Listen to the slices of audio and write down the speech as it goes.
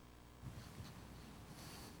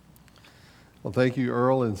Well, thank you,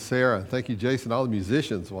 Earl and Sarah. Thank you, Jason, all the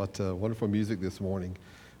musicians. What wonderful music this morning.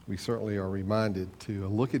 We certainly are reminded to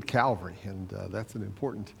look at Calvary, and that's an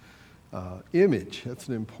important image. That's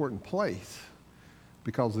an important place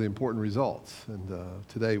because of the important results. And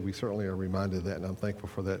today we certainly are reminded of that, and I'm thankful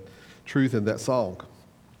for that truth in that song.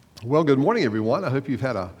 Well, good morning, everyone. I hope you've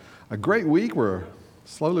had a great week. We're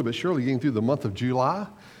slowly but surely getting through the month of July,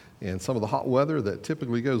 and some of the hot weather that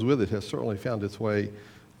typically goes with it has certainly found its way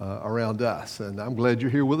around us. And I'm glad you're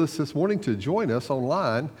here with us this morning to join us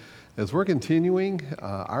online as we're continuing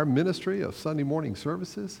our ministry of Sunday morning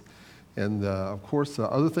services. And of course,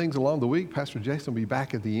 other things along the week. Pastor Jason will be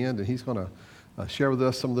back at the end, and he's going to share with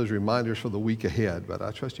us some of those reminders for the week ahead. But I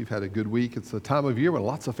trust you've had a good week. It's the time of year when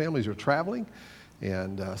lots of families are traveling.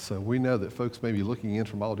 And so we know that folks may be looking in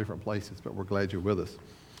from all different places, but we're glad you're with us.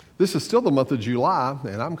 This is still the month of July,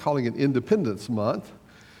 and I'm calling it Independence Month.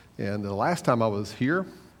 And the last time I was here,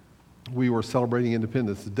 we were celebrating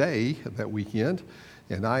Independence Day that weekend,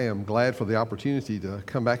 and I am glad for the opportunity to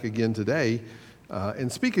come back again today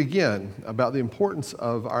and speak again about the importance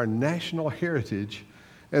of our national heritage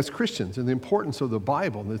as Christians and the importance of the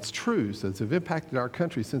Bible and its truths that have impacted our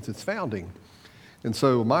country since its founding. And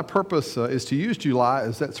so my purpose is to use July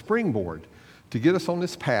as that springboard to get us on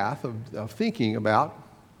this path of thinking about,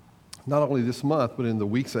 not only this month, but in the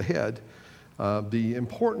weeks ahead, the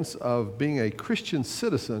importance of being a Christian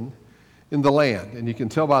citizen in the land. And you can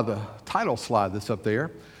tell by the title slide that's up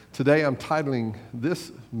there. Today I'm titling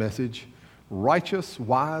this message, Righteous,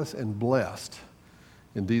 Wise, and Blessed.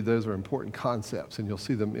 Indeed, those are important concepts, and you'll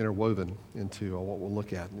see them interwoven into what we'll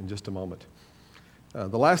look at in just a moment.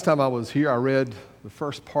 The last time I was here, I read the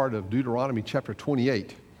first part of Deuteronomy chapter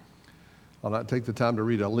 28. I'll not take the time to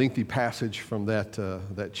read a lengthy passage from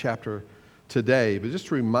that chapter today, but just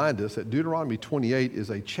to remind us that Deuteronomy 28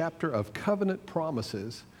 is a chapter of covenant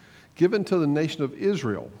promises given to the nation of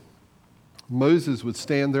Israel. Moses would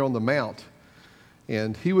stand there on the mount,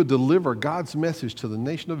 and he would deliver God's message to the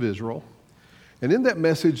nation of Israel. And in that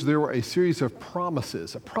message, there were a series of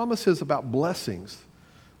promises about blessings.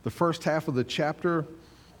 The first half of the chapter,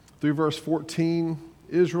 through verse 14,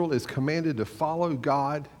 Israel is commanded to follow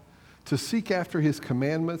God, to seek after his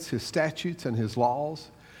commandments, his statutes, and his laws.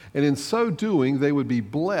 And in so doing, they would be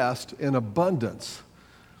blessed in abundance.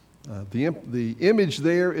 The image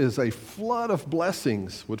there is a flood of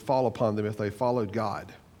blessings would fall upon them if they followed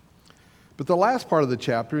God. But the last part of the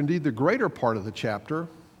chapter, indeed the greater part of the chapter,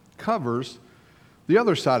 covers the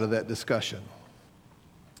other side of that discussion.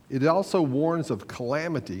 It also warns of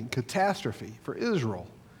calamity, catastrophe for Israel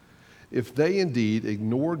if they indeed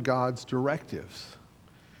ignored God's directives.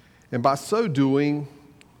 And by so doing,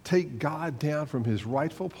 take God down from his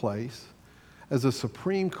rightful place as a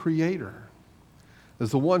supreme creator, as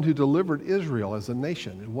the one who delivered Israel as a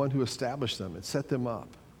nation and one who established them and set them up.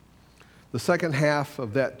 The second half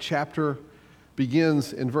of that chapter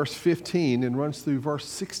begins in verse 15 and runs through verse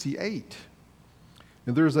 68.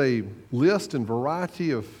 And there's a list and variety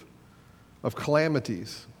of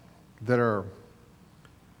calamities that are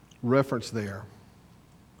referenced there.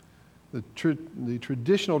 The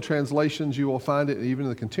traditional translations, you will find it, even in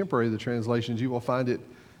the contemporary of the translations, you will find it,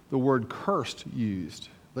 the word cursed used.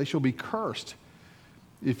 They shall be cursed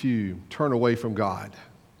if you turn away from God.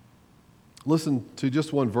 Listen to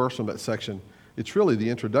just one verse from that section. It's really the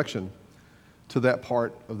introduction to that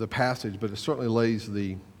part of the passage, but it certainly lays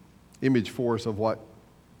the image for us of what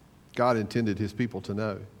God intended his people to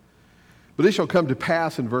know. But it shall come to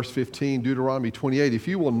pass in verse 15, Deuteronomy 28, if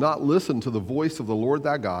you will not listen to the voice of the Lord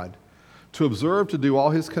thy God, to observe to do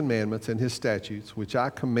all his commandments and his statutes, which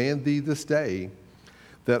I command thee this day,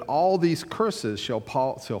 that all these curses shall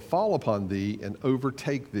fall upon thee and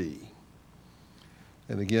overtake thee.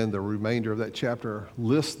 And again, the remainder of that chapter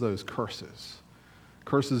lists those curses.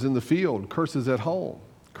 Curses in the field, curses at home,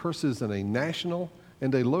 curses in a national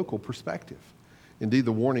and a local perspective. Indeed,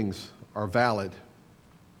 the warnings are valid.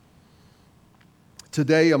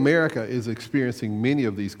 Today, America is experiencing many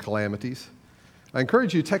of these calamities. I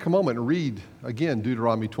encourage you to take a moment and read, again,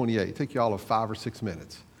 Deuteronomy 28. Take you all of 5 or 6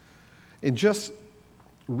 minutes. And just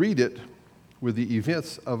read it with the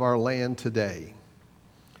events of our land today.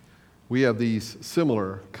 We have these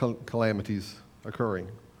similar calamities occurring.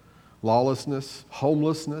 Lawlessness,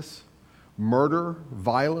 homelessness, murder,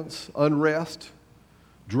 violence, unrest,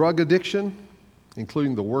 drug addiction,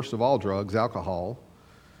 including the worst of all drugs, alcohol,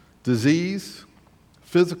 disease,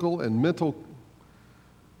 physical and mental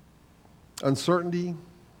uncertainty,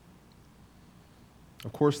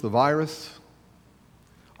 of course the virus,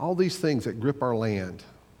 all these things that grip our land.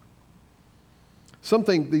 Some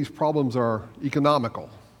think these problems are economical,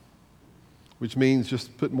 which means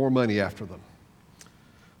just put more money after them.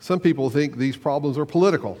 Some people think these problems are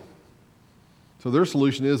political. So their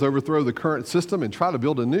solution is overthrow the current system and try to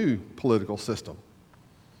build a new political system.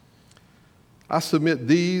 I submit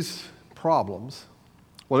these problems,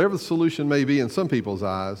 whatever the solution may be in some people's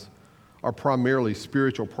eyes, are primarily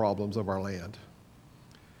spiritual problems of our land.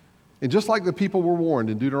 And just like the people were warned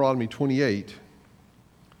in Deuteronomy 28,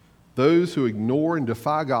 those who ignore and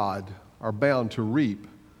defy God are bound to reap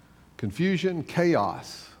confusion,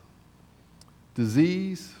 chaos,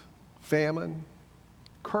 disease, famine,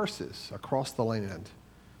 curses across the land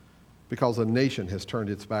because a nation has turned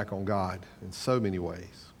its back on God in so many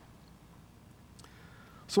ways.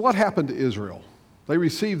 So what happened to Israel? They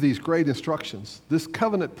received these great instructions, this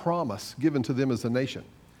covenant promise given to them as a nation.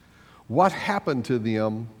 What happened to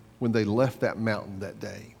them when they left that mountain that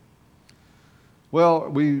day? Well,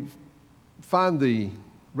 we find the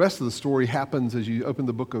rest of the story happens as you open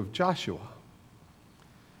the book of Joshua.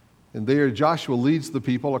 And there Joshua leads the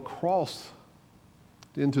people across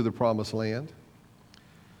into the promised land.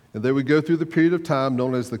 And they would go through the period of time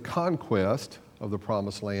known as the conquest of the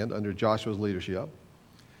promised land under Joshua's leadership.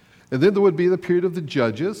 And then there would be the period of the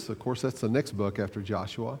Judges. Of course, that's the next book after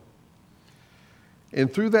Joshua.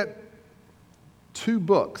 And through that 2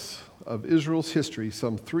 books of Israel's history,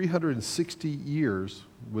 some 360 years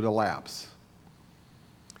would elapse.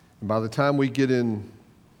 And by the time we get into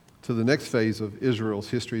the next phase of Israel's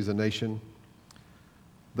history as a nation,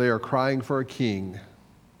 they are crying for a king.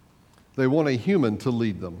 They want a human to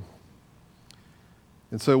lead them.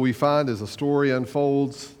 And so we find as the story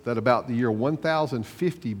unfolds that about the year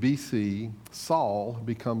 1050 BC, Saul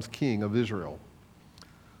becomes king of Israel.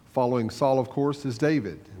 Following Saul, of course, is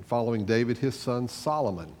David, and following David, his son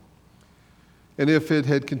Solomon. And if it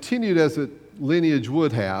had continued as its lineage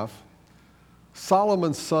would have,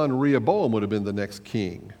 Solomon's son Rehoboam would have been the next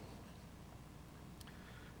king.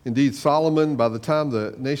 Indeed, Solomon, by the time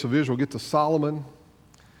the nation of Israel get to Solomon,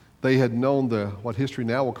 they had known what history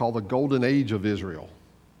now will call the golden age of Israel.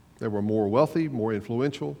 They were more wealthy, more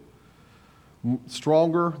influential,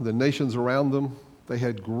 stronger than nations around them. They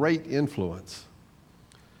had great influence.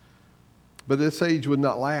 But this age would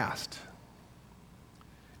not last.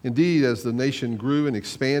 Indeed, as the nation grew and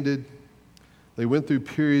expanded, they went through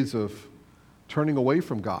periods of turning away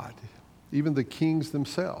from God, even the kings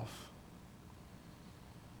themselves.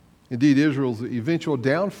 Indeed, Israel's eventual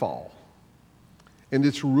downfall and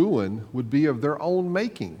its ruin would be of their own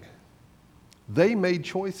making. They made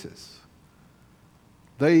choices.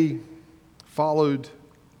 They followed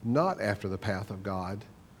not after the path of God,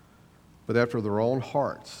 but after their own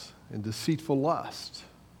hearts and deceitful lust.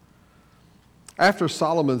 After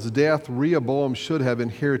Solomon's death, Rehoboam should have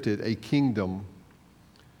inherited a kingdom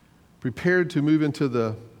prepared to move into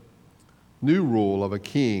the new rule of a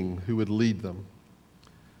king who would lead them.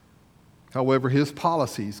 However, his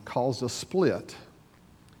policies caused a split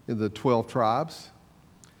in the 12 tribes.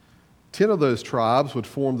 10 of those tribes would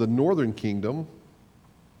form the northern kingdom,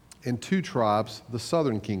 and 2 tribes the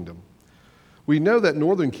southern kingdom. We know that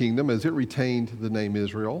northern kingdom as it retained the name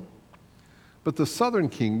Israel, but the southern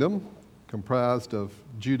kingdom, comprised of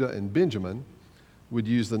Judah and Benjamin, would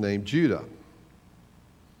use the name Judah.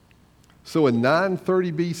 So in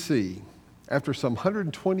 930 BC, after some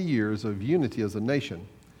 120 years of unity as a nation,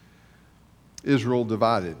 Israel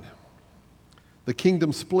divided. The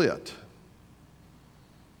kingdom split.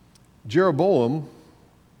 Jeroboam,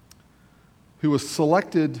 who was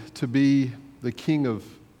selected to be the king of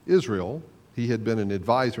Israel, he had been an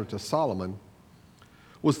advisor to Solomon,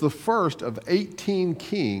 was the first of 18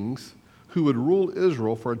 kings who would rule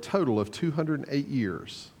Israel for a total of 208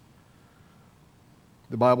 years.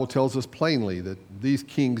 The Bible tells us plainly that these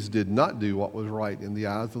kings did not do what was right in the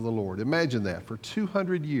eyes of the Lord. Imagine that, for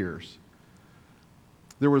 200 years.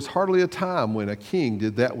 There was hardly a time when a king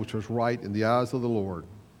did that which was right in the eyes of the Lord.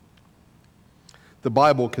 The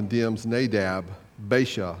Bible condemns Nadab,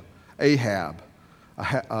 Baasha, Ahab,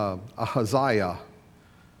 Ahaziah,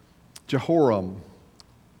 Jehoram,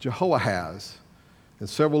 Jehoahaz, and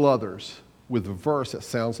several others with a verse that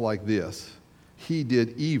sounds like this: he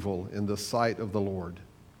did evil in the sight of the Lord.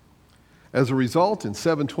 As a result, in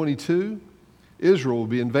 722, Israel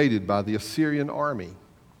would be invaded by the Assyrian army.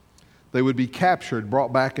 They would be captured,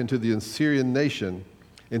 brought back into the Assyrian nation,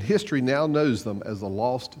 and history now knows them as the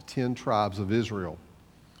lost 10 tribes of Israel.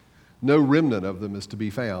 No remnant of them is to be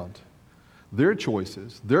found. Their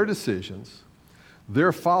choices, their decisions,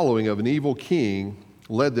 their following of an evil king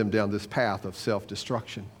led them down this path of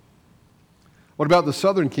self-destruction. What about the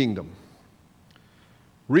southern kingdom?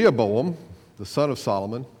 Rehoboam, the son of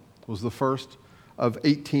Solomon, was the first of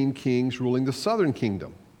 18 kings ruling the southern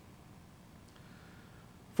kingdom.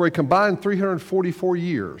 For a combined 344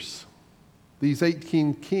 years, of these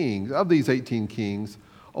 18 kings,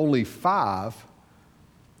 only 5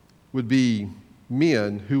 would be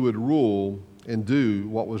men who would rule and do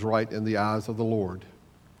what was right in the eyes of the Lord.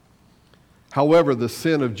 However, the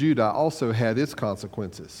sin of Judah also had its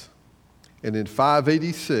consequences. And in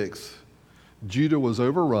 586, Judah was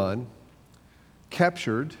overrun,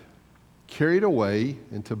 captured, carried away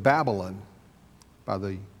into Babylon by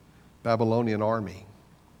the Babylonian army,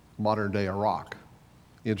 modern-day Iraq.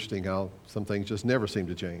 Interesting how some things just never seem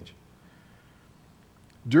to change.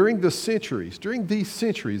 During these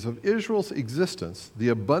centuries of Israel's existence, the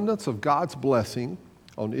abundance of God's blessing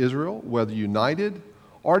on Israel, whether united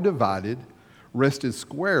or divided, rested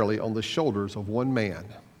squarely on the shoulders of one man,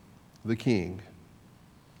 the king.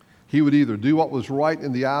 He would either do what was right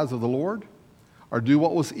in the eyes of the Lord or do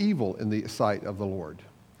what was evil in the sight of the Lord.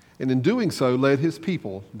 And in doing so, led his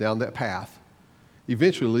people down that path,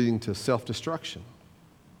 eventually leading to self-destruction.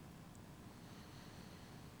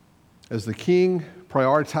 As the king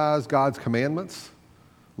prioritized God's commandments,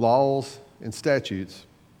 laws, and statutes,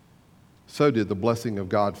 so did the blessing of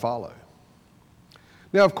God follow.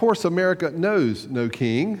 Now, of course, America knows no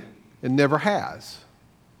king and never has.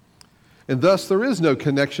 And thus, there is no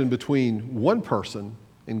connection between one person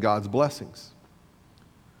and God's blessings.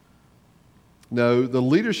 No, the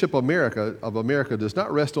leadership of America does not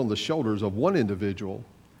rest on the shoulders of one individual,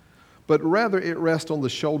 but rather it rests on the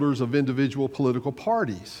shoulders of individual political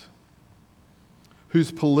parties whose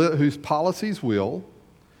policies will,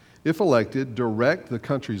 if elected, direct the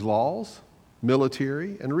country's laws,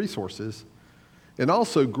 military, and resources, and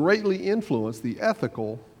also greatly influence the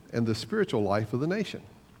ethical and the spiritual life of the nation.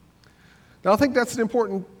 Now, I think that's an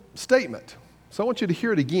important statement, so I want you to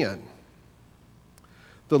hear it again.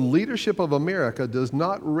 The leadership of America does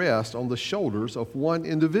not rest on the shoulders of one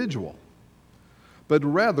individual, but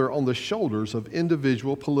rather on the shoulders of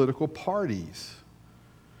individual political parties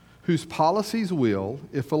whose policies will,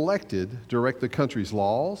 if elected, direct the country's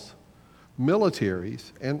laws, military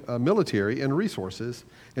and resources,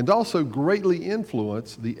 and also greatly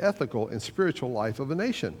influence the ethical and spiritual life of a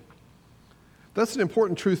nation. That's an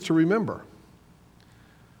important truth to remember.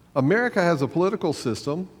 America has a political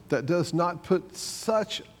system that does not put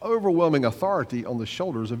such overwhelming authority on the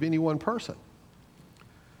shoulders of any one person.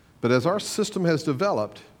 But as our system has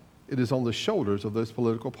developed, it is on the shoulders of those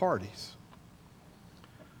political parties.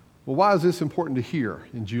 Well, why is this important to hear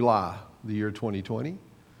in July, the year 2020?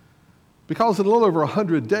 Because in a little over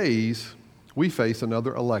 100 days, we face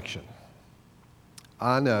another election.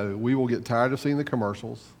 I know we will get tired of seeing the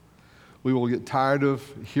commercials. We will get tired of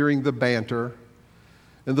hearing the banter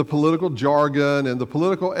and the political jargon and the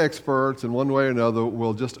political experts in one way or another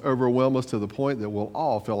will just overwhelm us to the point that we'll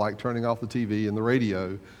all feel like turning off the TV and the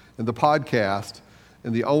radio and the podcast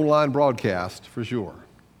and the online broadcast for sure.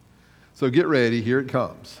 So get ready, here it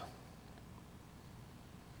comes.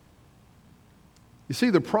 You see,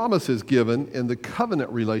 the promises given in the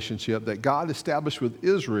covenant relationship that God established with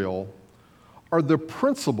Israel are the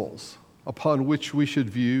principles upon which we should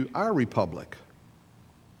view our republic.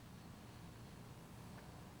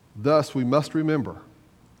 Thus, we must remember,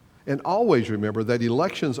 and always remember, that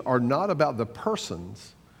elections are not about the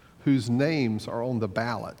persons whose names are on the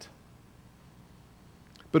ballot,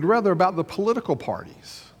 but rather about the political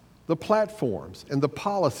parties, the platforms, and the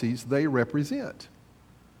policies they represent.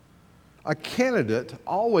 A candidate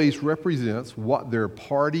always represents what their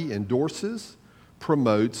party endorses,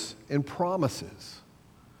 promotes, and promises.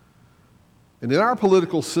 And in our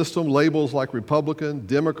political system, labels like Republican,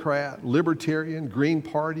 Democrat, Libertarian, Green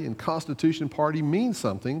Party, and Constitution Party mean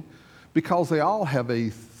something because they all have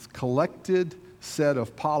a collected set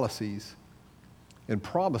of policies and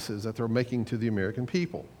promises that they're making to the American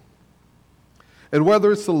people. And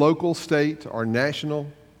whether it's the local, state, or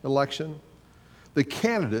national election, the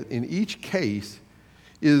candidate in each case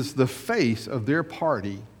is the face of their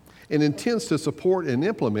party and intends to support and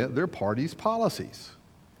implement their party's policies.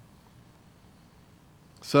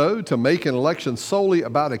 So, to make an election solely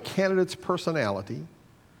about a candidate's personality,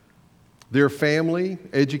 their family,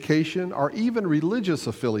 education, or even religious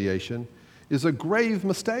affiliation is a grave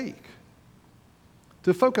mistake.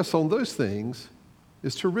 To focus on those things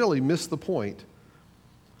is to really miss the point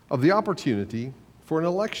of the opportunity for an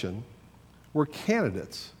election where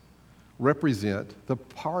candidates represent the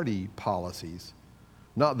party policies,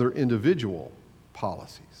 not their individual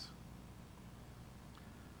policies.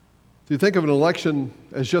 To think of an election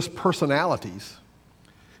as just personalities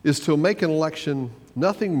is to make an election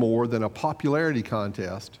nothing more than a popularity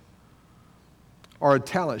contest or a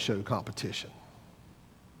talent show competition.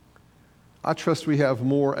 I trust we have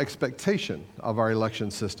more expectation of our election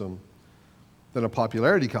system than a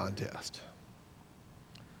popularity contest.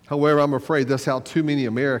 However, I'm afraid that's how too many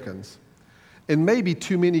Americans, and maybe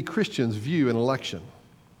too many Christians, view an election.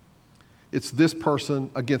 It's this person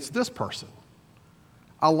against this person.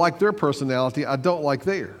 I like their personality, I don't like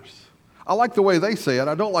theirs. I like the way they say it,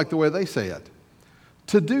 I don't like the way they say it.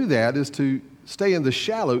 To do that is to stay in the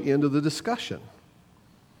shallow end of the discussion.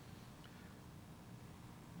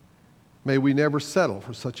 May we never settle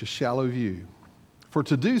for such a shallow view, for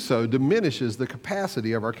to do so diminishes the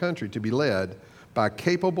capacity of our country to be led by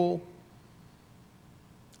capable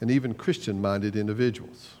and even Christian-minded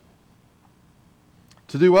individuals.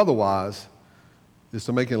 To do otherwise is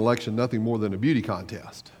to make an election nothing more than a beauty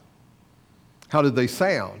contest. How did they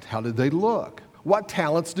sound? How did they look? What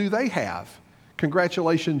talents do they have?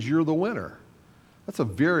 Congratulations, you're the winner. That's a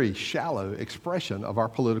very shallow expression of our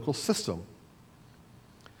political system.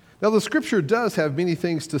 Now, the Scripture does have many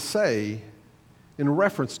things to say in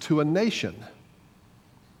reference to a nation.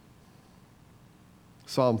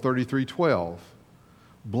 Psalm 33:12,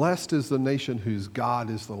 blessed is the nation whose God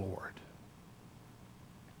is the Lord.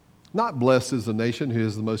 Not blessed is the nation who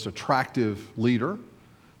is the most attractive leader,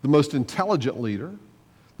 the most intelligent leader,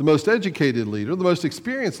 the most educated leader, the most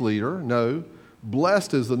experienced leader. No,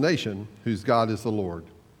 blessed is the nation whose God is the Lord.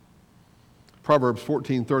 Proverbs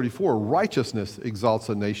 14:34, righteousness exalts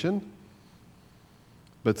a nation,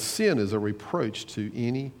 but sin is a reproach to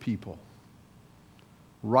any people.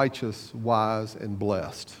 Righteous, wise, and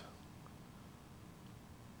blessed.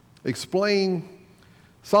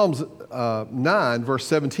 Psalms 9, verse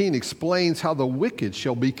 17 explains how the wicked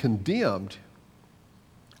shall be condemned,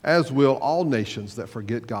 as will all nations that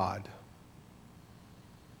forget God.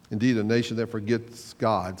 Indeed, a nation that forgets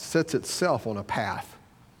God sets itself on a path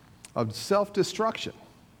of self-destruction.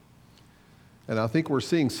 And I think we're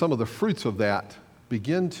seeing some of the fruits of that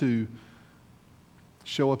begin to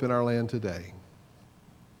show up in our land today.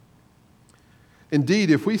 Indeed,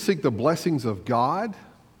 if we seek the blessings of God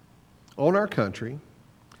on our country,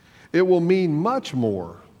 it will mean much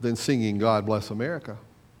more than singing God Bless America.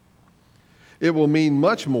 It will mean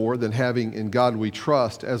much more than having In God We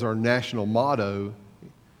Trust as our national motto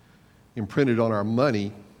imprinted on our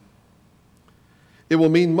money. It will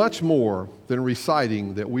mean much more than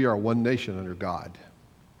reciting that we are one nation under God.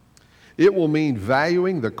 It will mean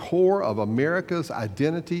valuing the core of America's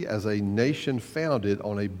identity as a nation founded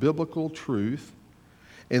on a biblical truth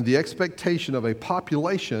and the expectation of a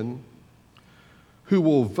population who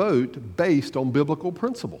will vote based on biblical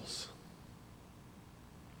principles.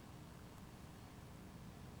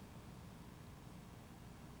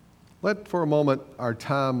 Let for a moment our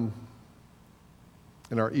time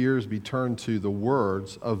and our ears be turned to the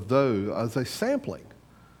words of those, as a sampling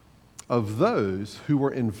of those who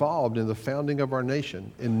were involved in the founding of our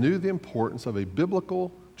nation and knew the importance of a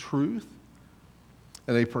biblical truth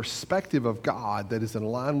and a perspective of God that is in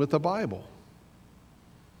line with the Bible.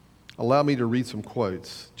 Allow me to read some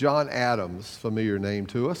quotes. John Adams, familiar name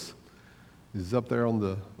to us, is up there on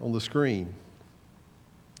the screen.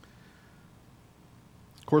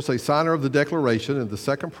 Of course, a signer of the Declaration and the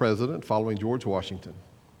second president following George Washington.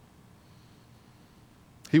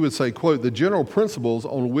 He would say, quote, the general principles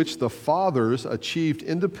on which the fathers achieved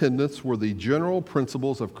independence were the general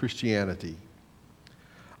principles of Christianity.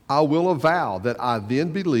 I will avow that I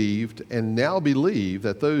then believed and now believe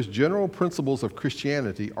that those general principles of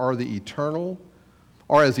Christianity are as eternal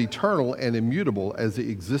and immutable as the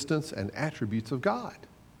existence and attributes of God.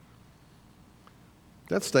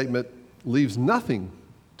 That statement leaves nothing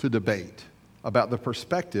to debate about the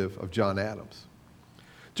perspective of John Adams.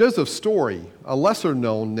 Joseph Story, a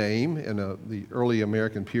lesser-known name in the early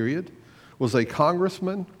American period, was a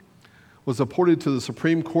congressman, was appointed to the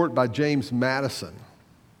Supreme Court by James Madison.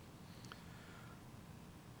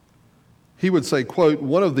 He would say, quote,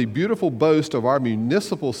 one of the beautiful boasts of our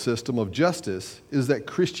municipal system of justice is that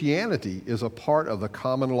Christianity is a part of the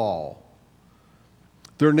common law.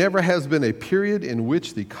 There never has been a period in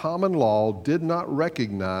which the common law did not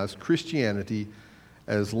recognize Christianity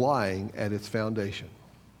as lying at its foundation.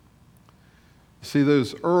 See,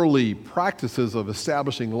 those early practices of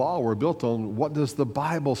establishing law were built on what does the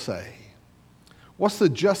Bible say? What's the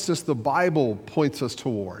justice the Bible points us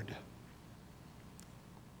toward?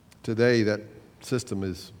 Today, that system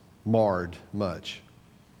is marred much.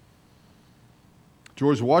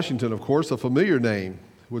 George Washington, of course, a familiar name,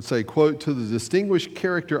 would say, quote, to the distinguished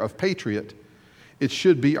character of patriot, it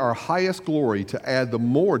should be our highest glory to add the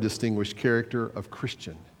more distinguished character of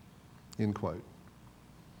Christian, end quote.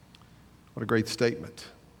 What a great statement.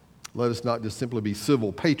 Let us not just simply be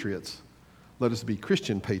civil patriots. Let us be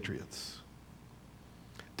Christian patriots.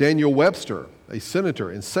 Daniel Webster, a senator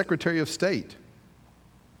and Secretary of State.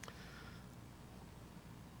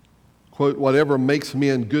 Quote, whatever makes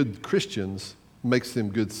men good Christians makes them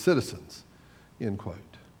good citizens, end quote.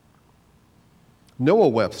 Noah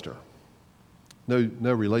Webster, no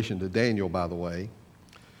relation to Daniel, by the way,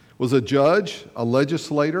 was a judge, a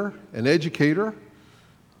legislator, an educator.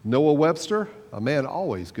 Noah Webster, a man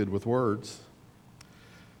always good with words.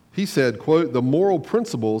 He said, quote, the moral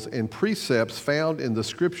principles and precepts found in the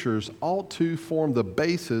scriptures ought to form the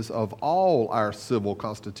basis of all our civil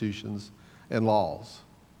constitutions and laws.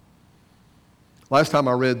 Last time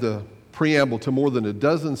I read the preamble to more than a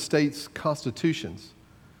dozen states' constitutions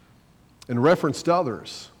and referenced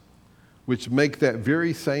others which make that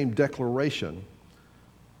very same declaration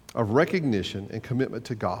of recognition and commitment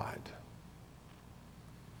to God.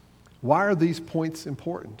 Why are these points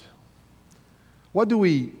important? What do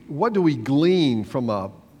we glean from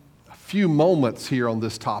a few moments here on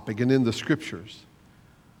this topic and in the scriptures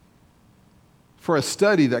for a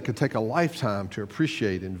study that could take a lifetime to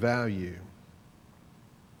appreciate and value?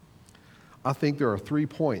 I think there are 3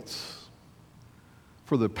 points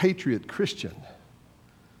for the patriot Christian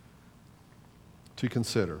to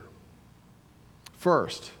consider.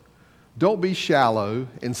 First, don't be shallow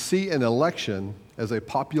and see an election as a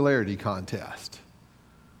popularity contest.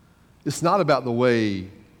 It's not about the way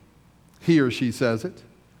he or she says it.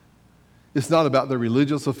 It's not about their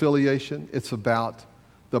religious affiliation. It's about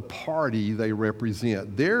the party they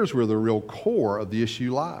represent. There's where the real core of the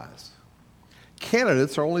issue lies.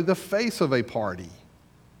 Candidates are only the face of a party,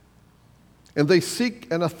 and they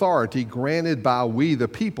seek an authority granted by we, the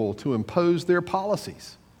people, to impose their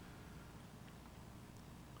policies.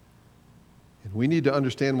 And we need to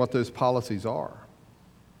understand what those policies are.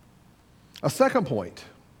 A second point.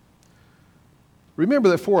 Remember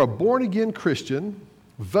that for a born-again Christian,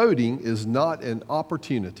 voting is not an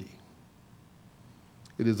opportunity.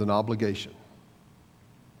 It is an obligation.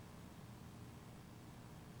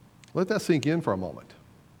 Let that sink in for a moment.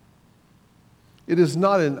 It is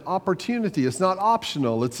not an opportunity. It's not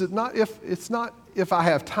optional. It's not if I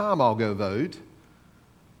have time, I'll go vote.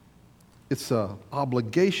 It's an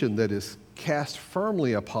obligation that is cast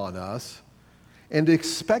firmly upon us and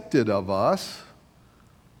expected of us.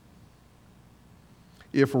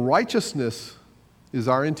 If righteousness is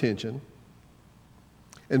our intention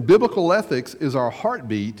and biblical ethics is our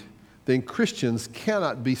heartbeat, then Christians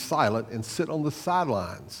cannot be silent and sit on the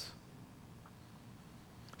sidelines.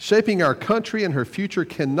 Shaping our country and her future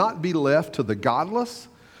cannot be left to the godless,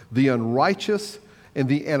 the unrighteous, and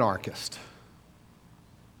the anarchist.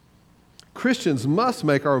 Christians must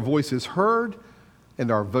make our voices heard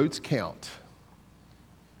and our votes count.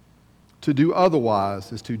 To do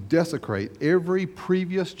otherwise is to desecrate every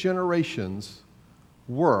previous generation's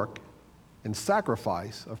work and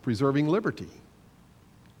sacrifice of preserving liberty.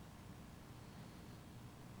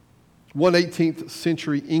 One 18th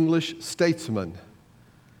century English statesman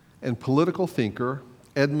and political thinker,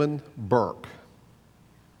 Edmund Burke,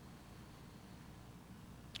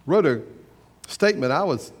 wrote a statement I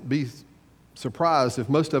would be surprised if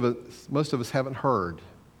most of us haven't heard.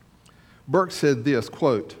 Burke said this,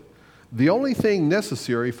 quote, the only thing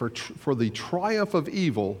necessary for the triumph of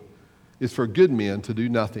evil is for good men to do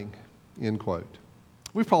nothing, end quote.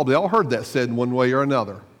 We've probably all heard that said in one way or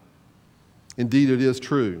another. Indeed, it is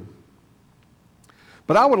true.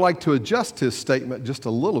 But I would like to adjust his statement just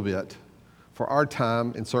a little bit for our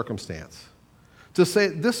time and circumstance. To say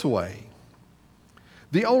it this way,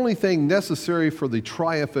 the only thing necessary for the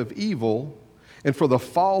triumph of evil and for the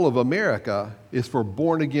fall of America is for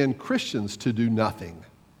born-again Christians to do nothing.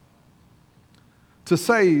 To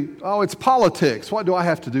say, oh, it's politics, what do I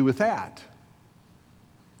have to do with that?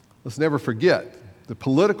 Let's never forget the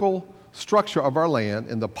political structure of our land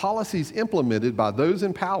and the policies implemented by those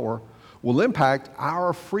in power will impact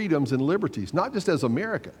our freedoms and liberties, not just as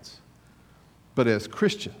Americans, but as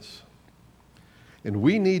Christians. And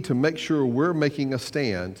we need to make sure we're making a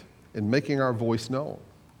stand and making our voice known.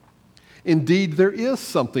 Indeed, there is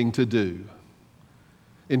something to do.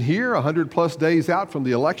 And here, 100+ days out from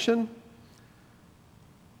the election,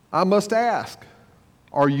 I must ask,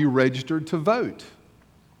 are you registered to vote?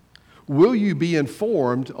 Will you be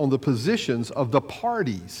informed on the positions of the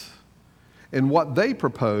parties and what they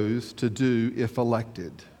propose to do if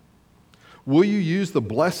elected? Will you use the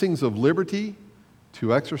blessings of liberty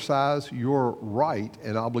to exercise your right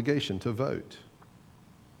and obligation to vote?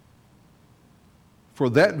 For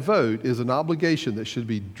that vote is an obligation that should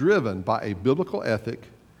be driven by a biblical ethic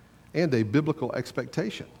and a biblical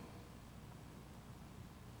expectation.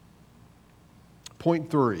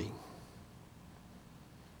 Point 3.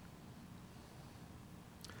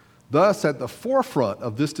 Thus, at the forefront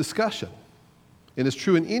of this discussion, and it's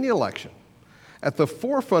true in any election, at the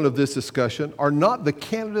forefront of this discussion are not the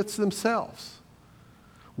candidates themselves.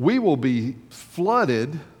 We will be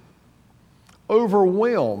flooded,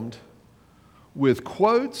 overwhelmed with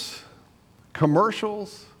quotes,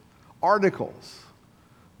 commercials, articles,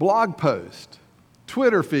 blog posts,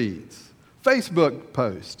 Twitter feeds, Facebook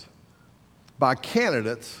posts by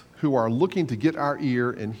candidates who are looking to get our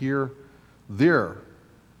ear and hear their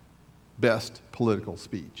best political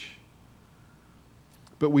speech.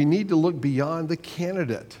 But we need to look beyond the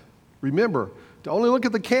candidate. Remember, to only look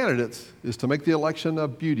at the candidates is to make the election a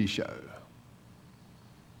beauty show.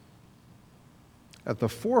 At the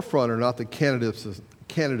forefront are not the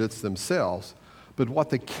candidates themselves, but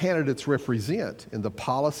what the candidates represent in the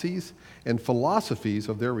policies and philosophies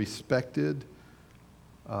of their respected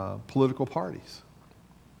political parties.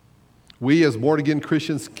 We as born-again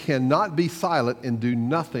Christians cannot be silent and do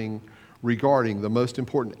nothing regarding the most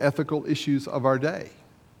important ethical issues of our day.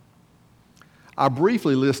 I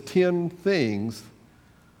briefly list 10 things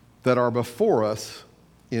that are before us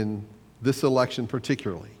in this election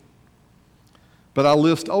particularly. But I'll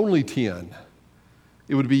list only 10.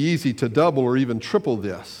 It would be easy to double or even triple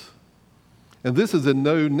this. And this is in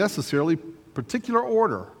no necessarily particular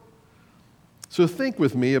order. So think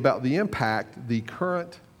with me about the impact the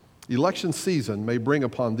current election season may bring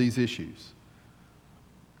upon these issues.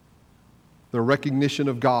 The recognition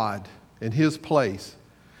of God and His place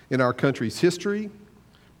in our country's history,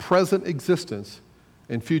 present existence,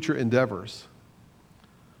 and future endeavors.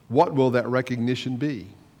 What will that recognition be?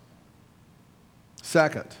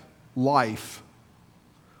 Second, life.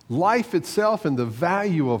 Life itself and the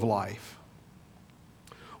value of life.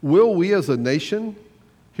 Will we as a nation,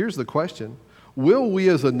 here's the question, will we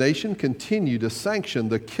as a nation continue to sanction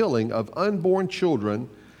the killing of unborn children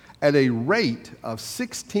at a rate of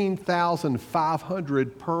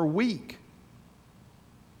 16,500 per week?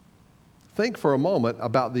 Think for a moment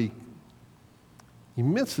about the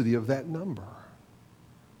immensity of that number.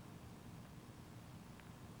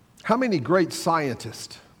 How many great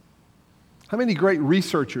scientists, how many great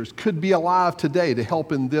researchers could be alive today to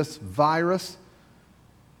help in this virus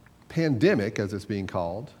pandemic, as it's being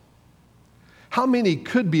called? How many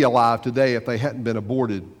could be alive today if they hadn't been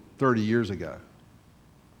aborted 30 years ago?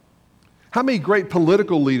 How many great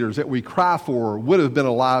political leaders that we cry for would have been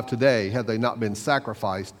alive today had they not been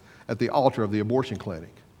sacrificed at the altar of the abortion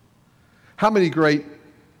clinic? How many great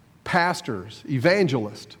pastors,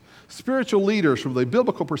 evangelists, spiritual leaders from the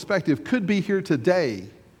biblical perspective could be here today,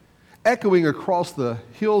 echoing across the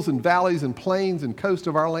hills and valleys and plains and coast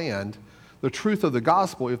of our land the truth of the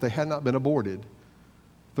gospel if they had not been aborted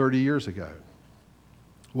 30 years ago?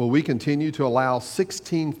 Will we continue to allow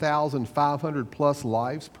 16,500 plus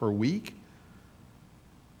lives per week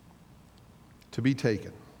to be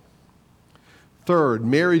taken? Third,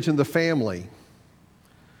 marriage and the family.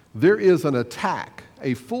 There is an attack,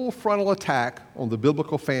 a full frontal attack on the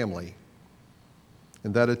biblical family,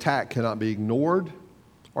 and that attack cannot be ignored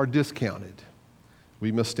or discounted.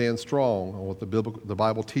 We must stand strong on what the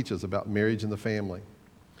Bible teaches about marriage and the family.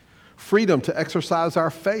 Freedom to exercise our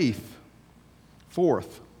faith.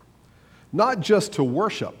 Fourth, not just to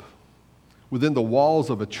worship within the walls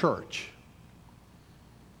of a church,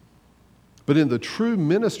 but in the true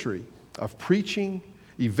ministry of preaching,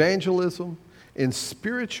 evangelism, and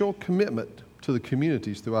spiritual commitment to the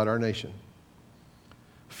communities throughout our nation.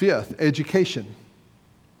 Fifth, education.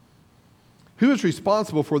 Who is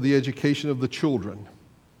responsible for the education of the children?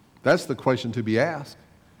 That's the question to be asked.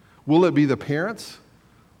 Will it be the parents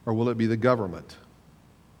or will it be the government?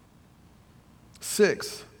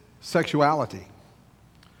 Sixth, sexuality.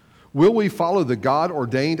 Will we follow the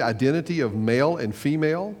God-ordained identity of male and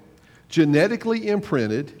female, genetically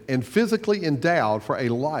imprinted and physically endowed for a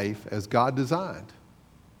life as God designed?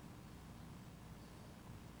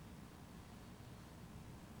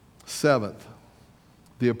 Seventh,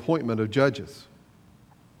 the appointment of judges.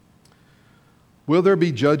 Will there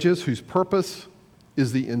be judges whose purpose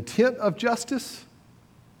is the intent of justice,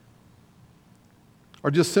 or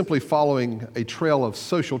just simply following a trail of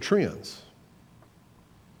social trends?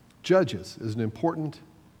 Judges is an important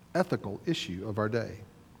ethical issue of our day.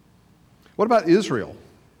 What about Israel?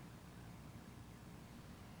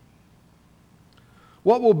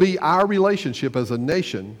 What will be our relationship as a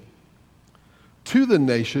nation to the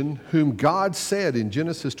nation whom God said in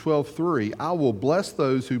Genesis 12:3, I will bless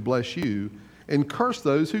those who bless you and curse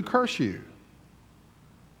those who curse you?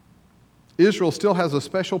 Israel still has a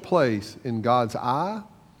special place in God's eye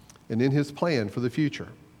and in His plan for the future.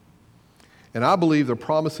 And I believe the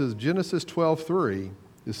promises of Genesis 12:3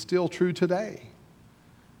 is still true today.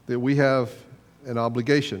 that we have an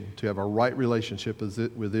obligation to have a right relationship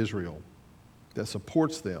with Israel that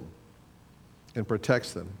supports them and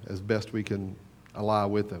protects them as best we can ally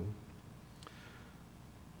with them.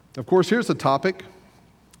 Of course, here's the topic,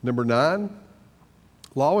 number 9,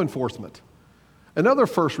 law enforcement and other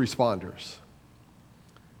first responders.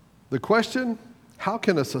 The question, how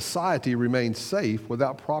can a society remain safe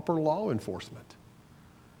without proper law enforcement?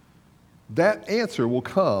 That answer will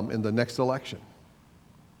come in the next election.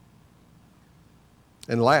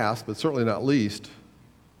 And last, but certainly not least,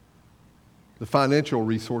 the financial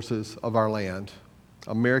resources of our land.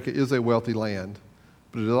 America is a wealthy land,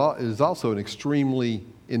 but it is also an extremely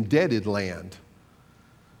indebted land.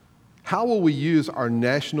 How will we use our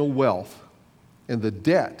national wealth and the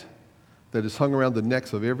debt that is hung around the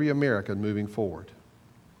necks of every American moving forward?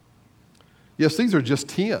 Yes, these are just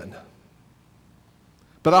 10.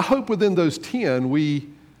 But I hope within those 10, we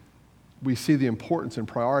see the importance and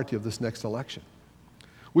priority of this next election.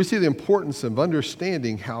 We see the importance of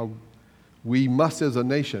understanding how we must, as a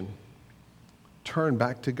nation, turn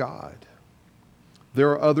back to God.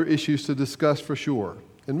 There are other issues to discuss for sure,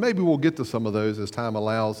 and maybe we'll get to some of those as time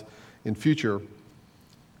allows in the future.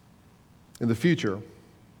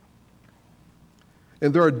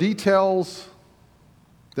 And there are details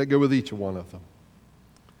that go with each one of them.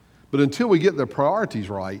 But until we get the priorities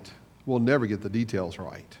right, we'll never get the details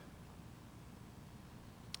right.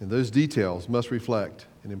 And those details must reflect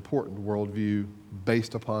an important worldview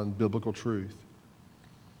based upon biblical truth.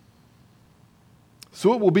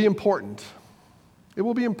 So it will be important. It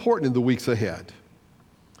will be important in the weeks ahead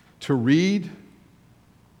to read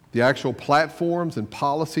the actual platforms and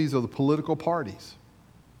policies of the political parties.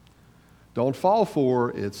 Don't fall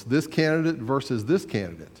for it's this candidate versus this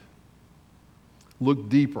candidate. Look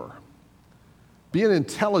deeper. Be an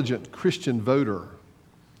intelligent Christian voter.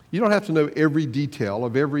 You don't have to know every detail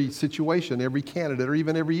of every situation, every candidate, or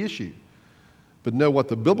even every issue. But know what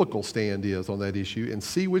the biblical stand is on that issue and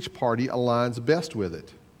see which party aligns best with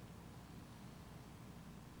it.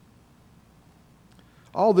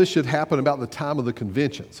 All this should happen about the time of the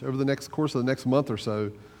conventions. Over the course of the next month or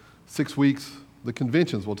so, 6 weeks, the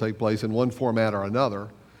conventions will take place in one format or another.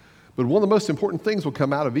 But one of the most important things will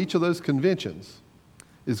come out of each of those conventions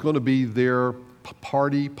is going to be their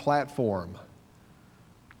party platform.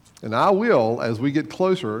 And I will, as we get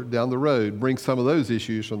closer down the road, bring some of those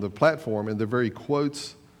issues from the platform and the very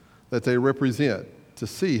quotes that they represent to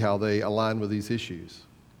see how they align with these issues.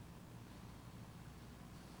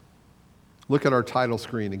 Look at our title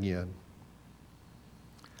screen again.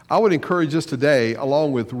 I would encourage us today,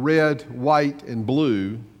 along with red, white, and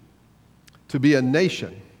blue, to be a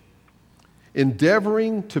nation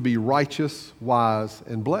endeavoring to be righteous, wise,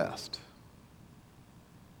 and blessed.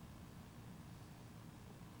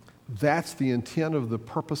 That's the intent of the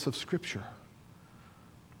purpose of Scripture.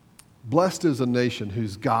 Blessed is a nation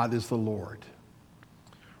whose God is the Lord.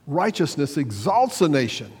 Righteousness exalts a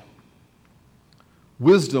nation.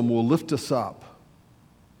 Wisdom will lift us up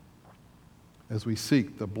as we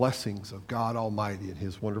seek the blessings of God Almighty in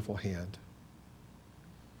His wonderful hand.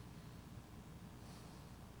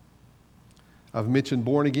 I've mentioned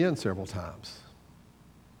born again several times.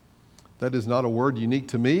 That is not a word unique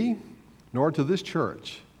to me, nor to this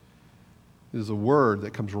church. It is a word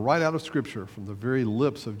that comes right out of Scripture from the very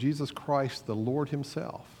lips of Jesus Christ, the Lord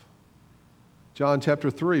Himself. John chapter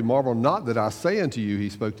 3, marvel not that I say unto you, He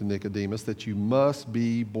spoke to Nicodemus, that you must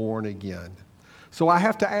be born again. So I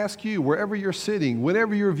have to ask you, wherever you're sitting,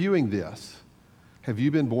 whenever you're viewing this, have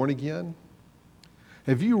you been born again?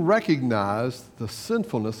 Have you recognized the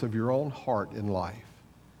sinfulness of your own heart in life?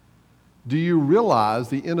 Do you realize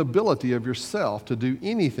the inability of yourself to do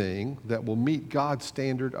anything that will meet God's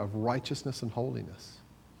standard of righteousness and holiness?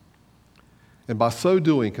 And by so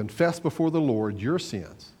doing, confess before the Lord your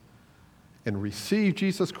sins and receive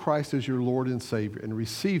Jesus Christ as your Lord and Savior and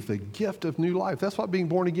receive the gift of new life. That's what being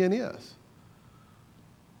born again is.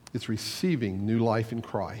 It's receiving new life in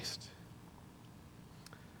Christ.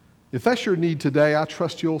 If that's your need today, I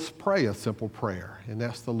trust you'll pray a simple prayer and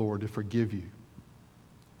ask the Lord to forgive you,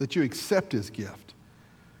 that you accept His gift,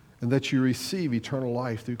 and that you receive eternal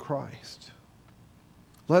life through Christ.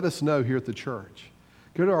 Let us know here at the church.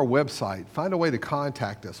 Go to our website. Find a way to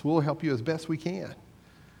contact us. We'll help you as best we can.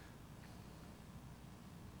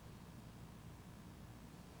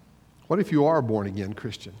 What if you are a born-again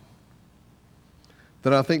Christian?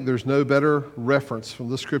 Then I think there's no better reference from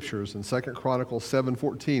the Scriptures than 2 Chronicles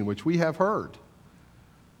 7:14, which we have heard,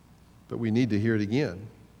 but we need to hear it again.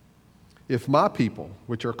 If my people,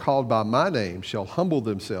 which are called by my name, shall humble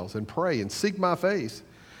themselves and pray and seek my face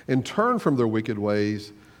and turn from their wicked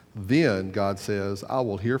ways, then, God says, I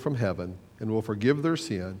will hear from heaven and will forgive their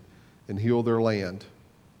sin and heal their land.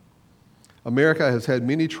 America has had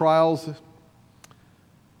many trials,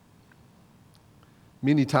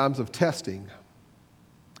 many times of testing,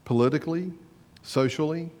 politically,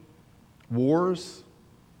 socially, wars,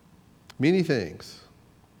 many things.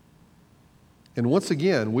 And once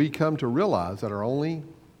again, we come to realize that our only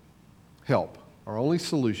help, our only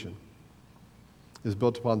solution is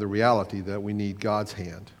built upon the reality that we need God's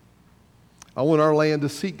hand. I want our land to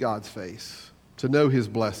seek God's face, to know His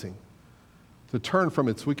blessing, to turn from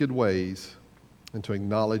its wicked ways, and to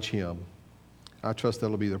acknowledge Him. I trust that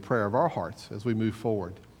will be the prayer of our hearts as we move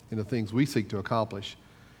forward in the things we seek to accomplish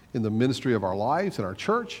in the ministry of our lives and our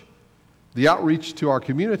church, the outreach to our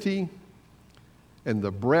community, and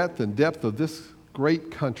the breadth and depth of this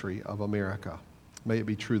great country of America. May it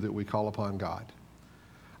be true that we call upon God.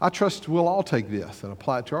 I trust we'll all take this and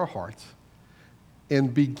apply it to our hearts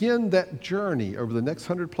and begin that journey over the next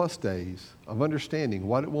 100+ days of understanding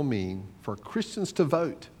what it will mean for Christians to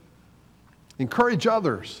vote. Encourage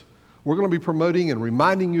others. We're going to be promoting and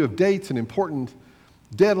reminding you of dates and important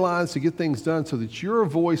deadlines to get things done so that your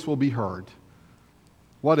voice will be heard.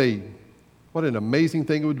 What an amazing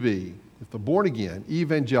thing it would be if the born-again,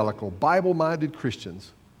 evangelical, Bible-minded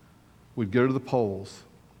Christians would go to the polls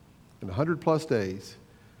in 100+ days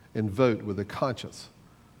and vote with a conscience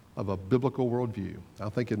of a biblical worldview. I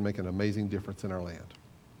think it'd make an amazing difference in our land.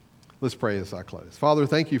 Let's pray as I close. Father,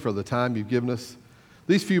 thank you for the time you've given us,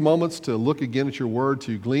 these few moments to look again at your word,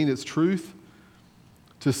 to glean its truth,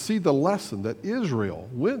 to see the lesson that Israel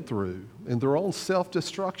went through in their own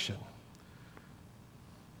self-destruction.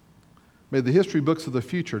 May the history books of the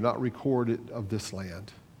future not record it of this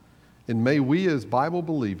land. And may we as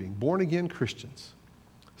Bible-believing, born-again Christians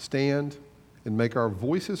stand and make our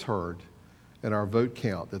voices heard and our vote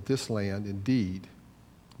count, that this land indeed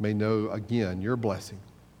may know again your blessing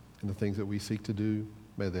in the things that we seek to do.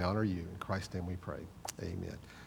 May they honor you. In Christ's name we pray. Amen.